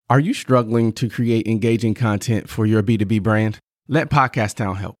Are you struggling to create engaging content for your B2B brand? Let Podcast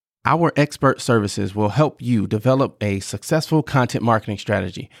Town help. Our expert services will help you develop a successful content marketing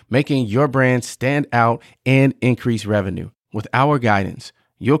strategy, making your brand stand out and increase revenue. With our guidance,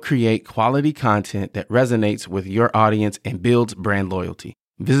 you'll create quality content that resonates with your audience and builds brand loyalty.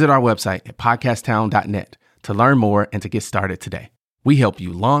 Visit our website at podcasttown.net to learn more and to get started today. We help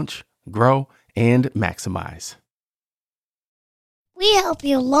you launch, grow, and maximize. We help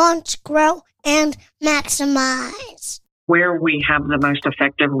you launch, grow, and maximize. Where we have the most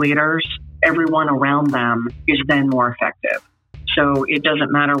effective leaders, everyone around them is then more effective. So it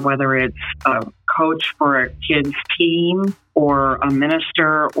doesn't matter whether it's a coach for a kid's team or a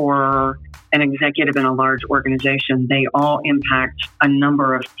minister or an executive in a large organization, they all impact a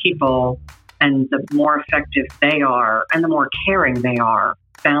number of people. And the more effective they are and the more caring they are,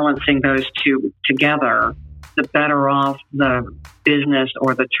 balancing those two together, the better off the business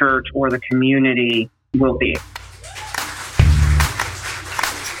or the church or the community will be.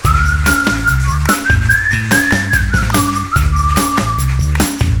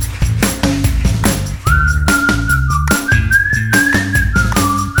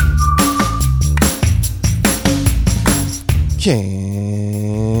 Can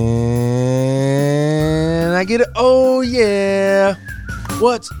I get it? Oh, yeah.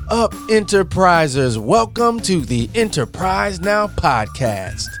 What's up, Enterprisers? Welcome to the Enterprise Now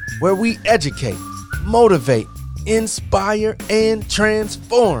podcast, where we educate, motivate, inspire, and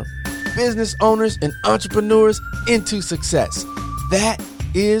transform business owners and entrepreneurs into success. That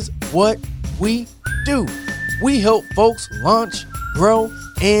is what we do. We help folks launch, grow,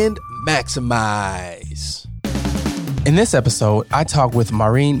 and maximize. In this episode, I talk with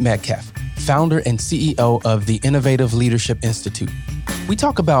Maureen Metcalf, founder and CEO of the Innovative Leadership Institute. We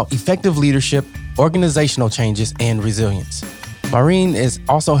talk about effective leadership, organizational changes, and resilience. Maureen is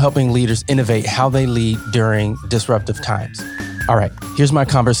also helping leaders innovate how they lead during disruptive times. All right, here's my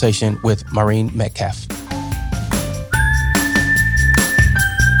conversation with Maureen Metcalf.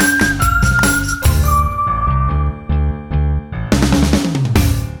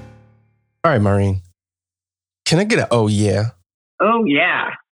 All right, Maureen. Can I get an oh yeah? Oh yeah.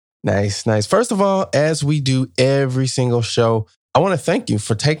 Nice. First of all, as we do every single show, I want to thank you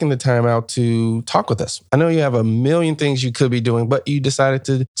for taking the time out to talk with us. I know you have a million things you could be doing, but you decided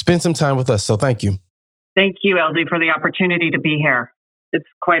to spend some time with us. So thank you. Thank you, LD, for the opportunity to be here. It's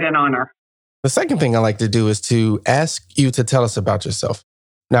quite an honor. The second thing I like to do is to ask you to tell us about yourself.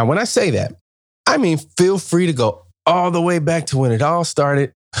 Now, when I say that, I mean, feel free to go all the way back to when it all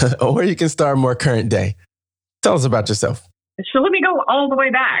started, or you can start more current day. Tell us about yourself. So let me go all the way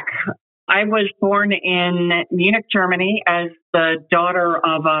back. I was born in Munich, Germany, as the daughter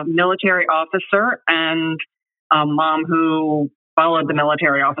of a military officer and a mom who followed the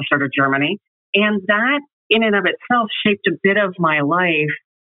military officer to Germany. And that in and of itself shaped a bit of my life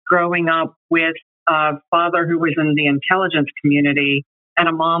growing up with a father who was in the intelligence community and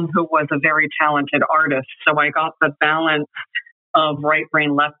a mom who was a very talented artist. So I got the balance of right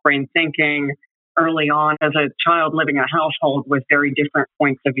brain, left brain thinking early on as a child living in a household with very different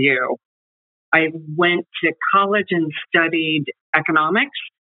points of view. I went to college and studied economics.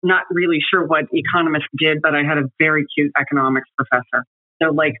 Not really sure what economists did, but I had a very cute economics professor.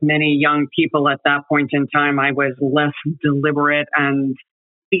 So like many young people at that point in time, I was less deliberate. And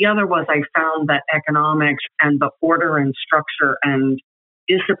the other was I found that economics and the order and structure and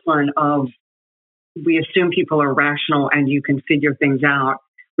discipline of we assume people are rational and you can figure things out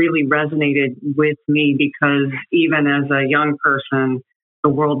really resonated with me because even as a young person, the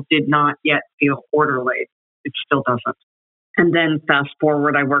world did not yet feel orderly. It still doesn't. And then fast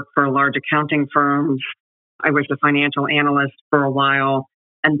forward, I worked for large accounting firms. I was a financial analyst for a while.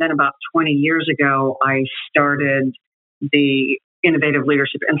 And then about 20 years ago, I started the Innovative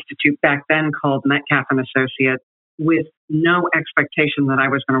Leadership Institute, back then called Metcalf and Associates, with no expectation that I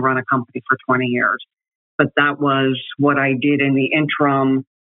was going to run a company for 20 years. But that was what I did in the interim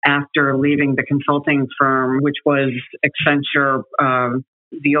after leaving the consulting firm, which was Accenture,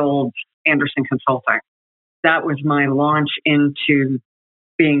 the old Andersen Consulting. That was my launch into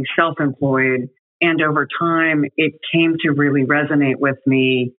being self-employed. And over time, it came to really resonate with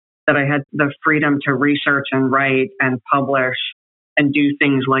me that I had the freedom to research and write and publish and do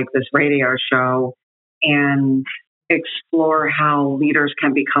things like this radio show and explore how leaders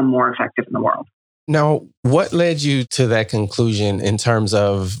can become more effective in the world. Now, what led you to that conclusion in terms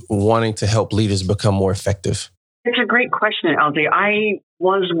of wanting to help leaders become more effective? It's a great question, LD. I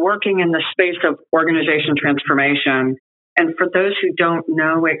was working in the space of organization transformation. And for those who don't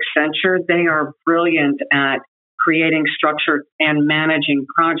know Accenture, they are brilliant at creating structure and managing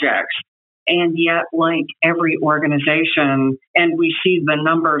projects. And yet, like every organization, and we see the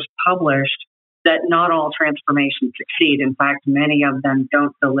numbers published, that not all transformations succeed. In fact, many of them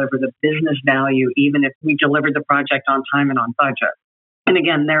don't deliver the business value, even if we delivered the project on time and on budget. And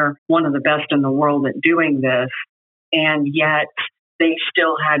again, they're one of the best in the world at doing this. And yet they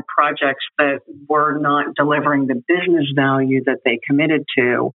still had projects that were not delivering the business value that they committed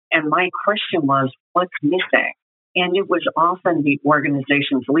to. And my question was, what's missing? And it was often the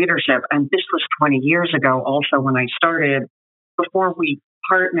organization's leadership. And this was 20 years ago also when I started, before we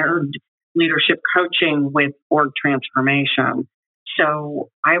partnered leadership coaching with org transformation. So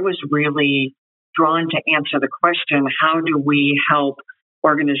I was really drawn to answer the question, how do we help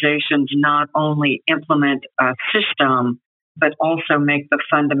organizations not only implement a system, but also make the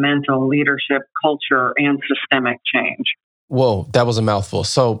fundamental leadership, culture, and systemic change? Whoa, that was a mouthful.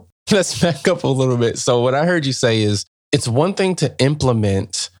 So let's back up a little bit. So what I heard you say is it's one thing to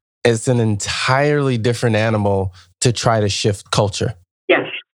implement, it's an entirely different animal to try to shift culture. Yes,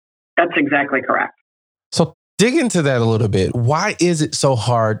 that's exactly correct. So dig into that a little bit. Why is it so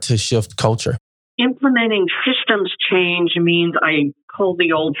hard to shift culture? Implementing systems change means I pull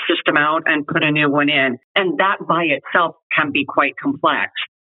the old system out and put a new one in. And that by itself can be quite complex.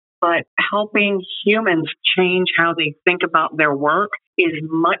 But helping humans change how they think about their work is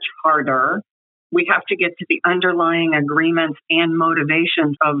much harder. We have to get to the underlying agreements and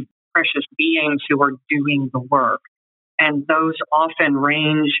motivations of precious beings who are doing the work. And those often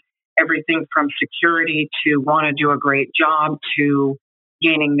range everything from security to want to do a great job to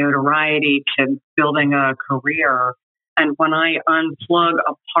gaining notoriety to building a career. And when I unplug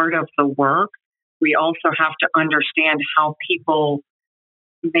a part of the work, we also have to understand how people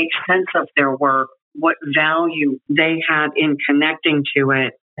make sense of their work, what value they had in connecting to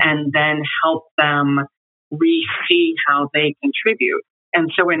it, and then help them re-see how they contribute.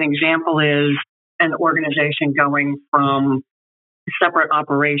 And so an example is an organization going from separate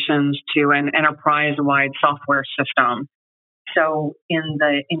operations to an enterprise-wide software system. So in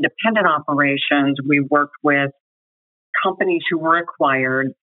the independent operations, we worked with companies who were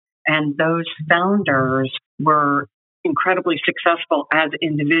acquired, and those founders were incredibly successful as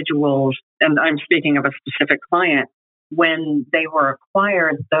individuals. And I'm speaking of a specific client. When they were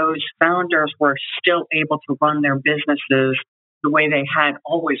acquired, those founders were still able to run their businesses the way they had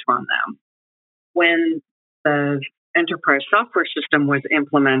always run them. When the enterprise software system was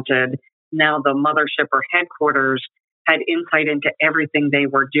implemented, now the mothership or headquarters had insight into everything they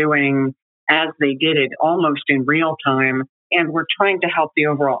were doing as they did it almost in real time. And we're trying to help the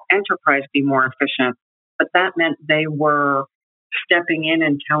overall enterprise be more efficient. But that meant they were stepping in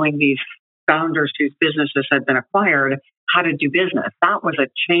and telling these founders whose businesses had been acquired how to do business. That was a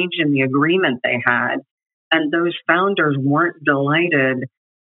change in the agreement they had. And those founders weren't delighted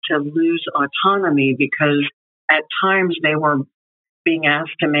to lose autonomy because at times they were being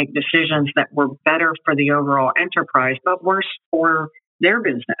asked to make decisions that were better for the overall enterprise, but worse for their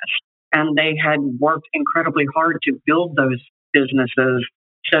business. And they had worked incredibly hard to build those businesses.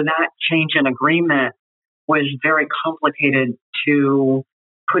 So that change in agreement was very complicated to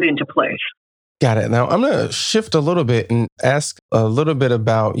put into place. Got it. Now I'm going to shift a little bit and ask a little bit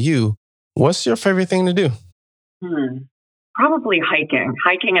about you. What's your favorite thing to do? Probably hiking.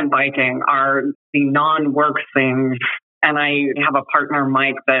 Hiking and biking are the non-work things. And I have a partner,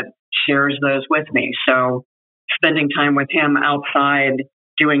 Mike, that shares those with me. So spending time with him outside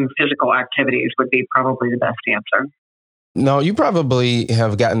doing physical activities would be probably the best answer. No, you probably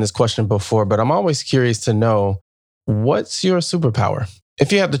have gotten this question before, but I'm always curious to know, what's your superpower?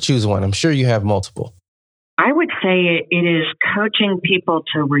 If you have to choose one, I'm sure you have multiple. I would say it is coaching people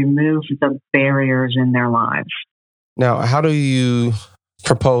to remove the barriers in their lives. Now, how do you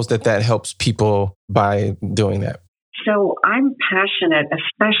propose that helps people by doing that? So I'm passionate,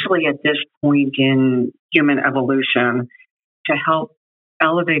 especially at this point in human evolution, to help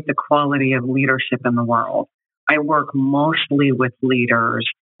elevate the quality of leadership in the world. I work mostly with leaders,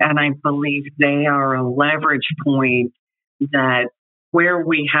 and I believe they are a leverage point that where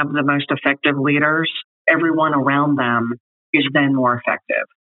we have the most effective leaders, everyone around them is then more effective.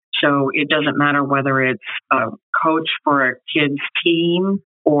 So it doesn't matter whether it's a coach for a kid's team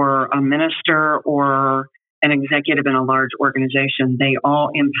or a minister or an executive in a large organization, they all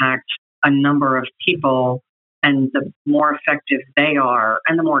impact a number of people. And the more effective they are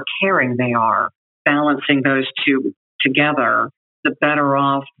and the more caring they are, balancing those two together, the better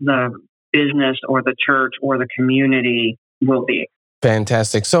off the business or the church or the community will be.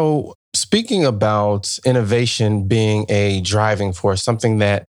 Fantastic. So speaking about innovation being a driving force, something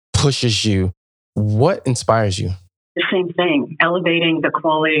that pushes you, What inspires you? The same thing, elevating the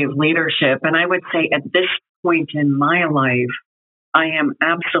quality of leadership. And I would say at this point in my life, I am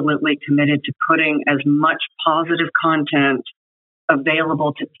absolutely committed to putting as much positive content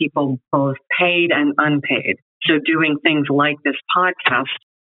available to people, both paid and unpaid. So doing things like this podcast,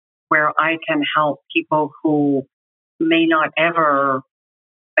 where I can help people who may not ever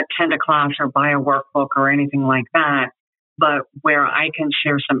attend a class or buy a workbook or anything like that, but where I can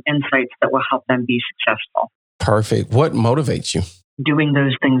share some insights that will help them be successful. Perfect. What motivates you? Doing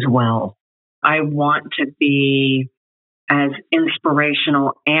those things well. I want to be as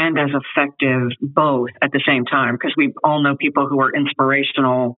inspirational and as effective both at the same time, because we all know people who are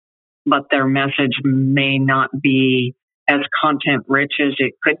inspirational, but their message may not be as content rich as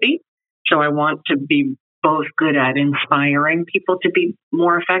it could be. So I want to be both good at inspiring people to be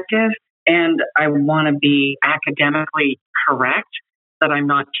more effective, and I want to be academically correct, that I'm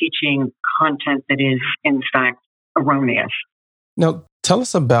not teaching content that is in fact erroneous. Now, tell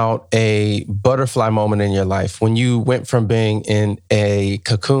us about a butterfly moment in your life when you went from being in a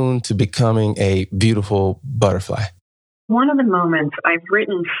cocoon to becoming a beautiful butterfly. One of the moments, I've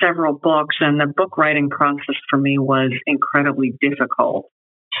written several books, and the book writing process for me was incredibly difficult.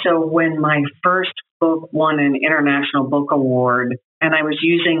 So when my first book won an International Book Award, and I was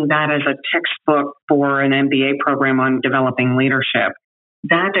using that as a textbook for an MBA program on developing leadership,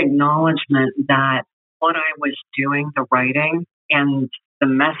 that acknowledgement that what I was doing, the writing and the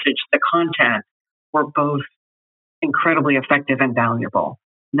message, the content, were both incredibly effective and valuable.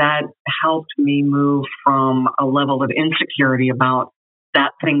 That helped me move from a level of insecurity about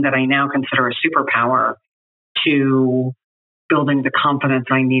that thing that I now consider a superpower to building the confidence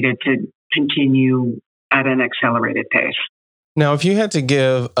I needed to continue at an accelerated pace. Now, if you had to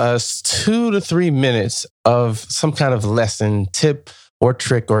give us 2 to 3 minutes of some kind of lesson, tip, or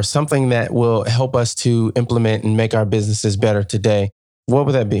trick, or something that will help us to implement and make our businesses better today, what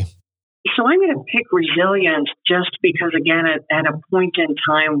would that be? So I'm going to pick resilience just because, again, at a point in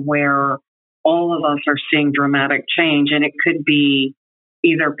time where all of us are seeing dramatic change, and it could be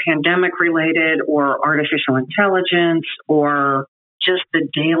either pandemic related or artificial intelligence or just the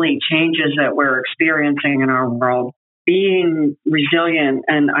daily changes that we're experiencing in our world, being resilient,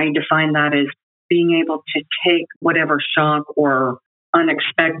 and I define that as being able to take whatever shock or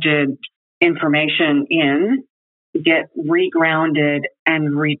unexpected information in, get regrounded,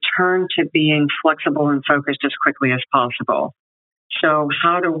 and return to being flexible and focused as quickly as possible. So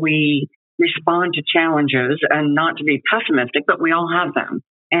how do we respond to challenges, and not to be pessimistic, but we all have them,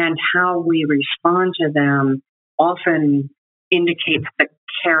 and how we respond to them often indicates the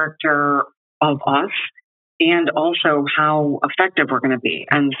character of us and also how effective we're going to be.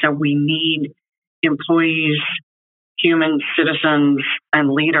 And so we need employees, humans, citizens,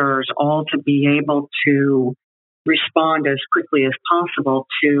 and leaders all to be able to respond as quickly as possible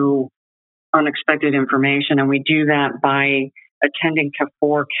to unexpected information. And we do that by attending to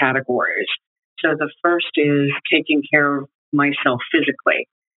 4 categories. So the first is taking care of myself physically,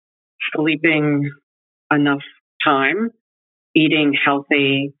 sleeping enough time, eating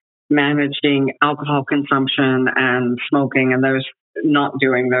healthy, managing alcohol consumption and smoking, and those, not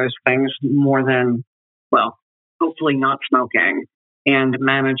doing those things more than, well, hopefully not smoking, and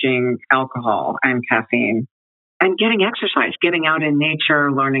managing alcohol and caffeine, and getting exercise, getting out in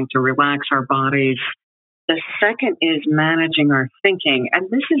nature, learning to relax our bodies. The second is managing our thinking. And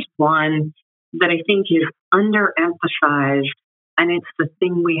this is one that I think is underemphasized, and it's the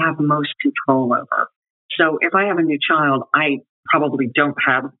thing we have most control over. So if I have a new child, I probably don't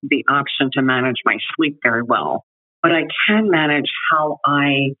have the option to manage my sleep very well, but I can manage how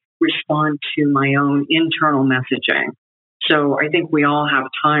I respond to my own internal messaging. So I think we all have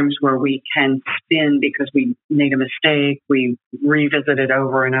times where we can spin because we made a mistake, we revisit it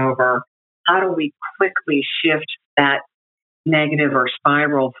over and over. How do we quickly shift that negative or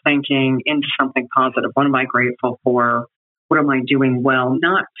spiral thinking into something positive? What am I grateful for? What am I doing well?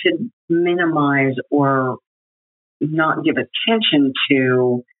 Not to minimize or not give attention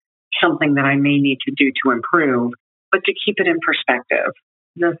to something that I may need to do to improve, but to keep it in perspective.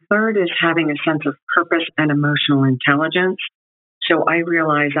 The third is having a sense of purpose and emotional intelligence. So I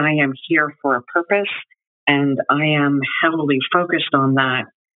realize I am here for a purpose, and I am heavily focused on that.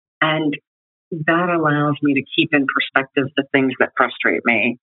 And that allows me to keep in perspective the things that frustrate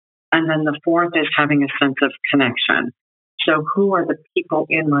me. And then the fourth is having a sense of connection. So who are the people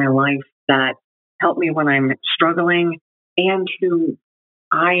in my life that help me when I'm struggling, and who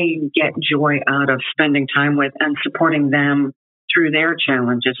I get joy out of spending time with and supporting them through their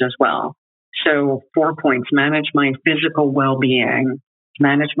challenges as well. So 4 points: manage my physical well-being,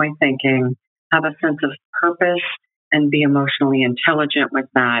 manage my thinking, have a sense of purpose and be emotionally intelligent with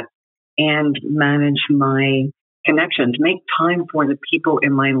that and manage my connections, make time for the people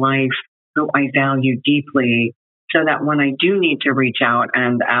in my life who I value deeply so that when I do need to reach out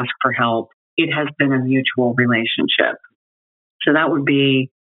and ask for help, it has been a mutual relationship. So that would be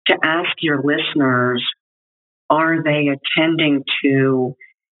to ask your listeners, are they attending to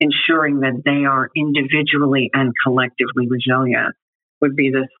ensuring that they are individually and collectively resilient would be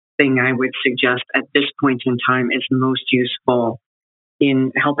the thing I would suggest at this point in time is most useful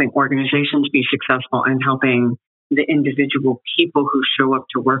in helping organizations be successful and helping the individual people who show up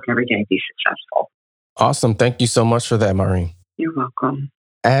to work every day be successful. Awesome. Thank you so much for that, Maureen. You're welcome.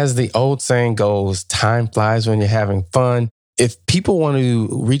 As the old saying goes, time flies when you're having fun. If people want to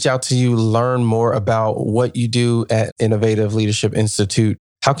reach out to you, learn more about what you do at Innovative Leadership Institute,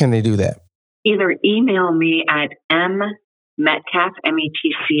 how can they do that? Either email me at mmetcalf,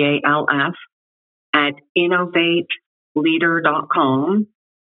 METCALF, at innovateleader.com.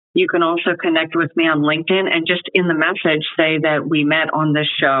 You can also connect with me on LinkedIn and just in the message say that we met on this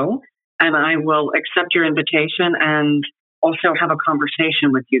show, and I will accept your invitation and also have a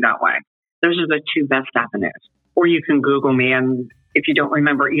conversation with you that way. Those are the two best avenues. Or you can Google me, and if you don't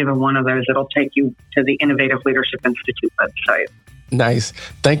remember either one of those, it'll take you to the Innovative Leadership Institute website. Nice.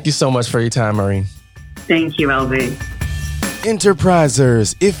 Thank you so much for your time, Maureen. Thank you, LV.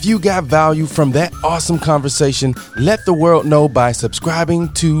 Enterprisers, if you got value from that awesome conversation, let the world know by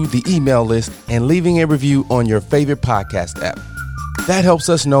subscribing to the email list and leaving a review on your favorite podcast app. That helps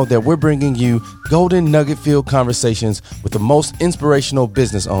us know that we're bringing you golden nugget-filled conversations with the most inspirational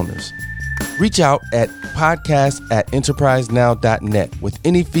business owners. Reach out at podcast@enterprisenow.net with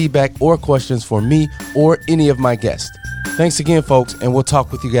any feedback or questions for me or any of my guests. Thanks again, folks, and we'll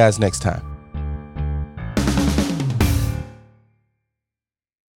talk with you guys next time.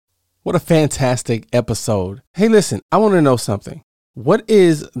 What a fantastic episode. Hey, listen, I want to know something. What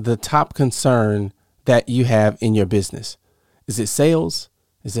is the top concern that you have in your business? Is it sales?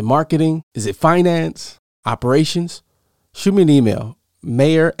 Is it marketing? Is it finance? Operations? Shoot me an email,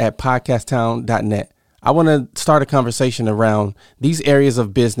 mayor@podcasttown.net. I want to start a conversation around these areas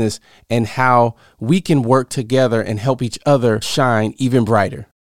of business and how we can work together and help each other shine even brighter.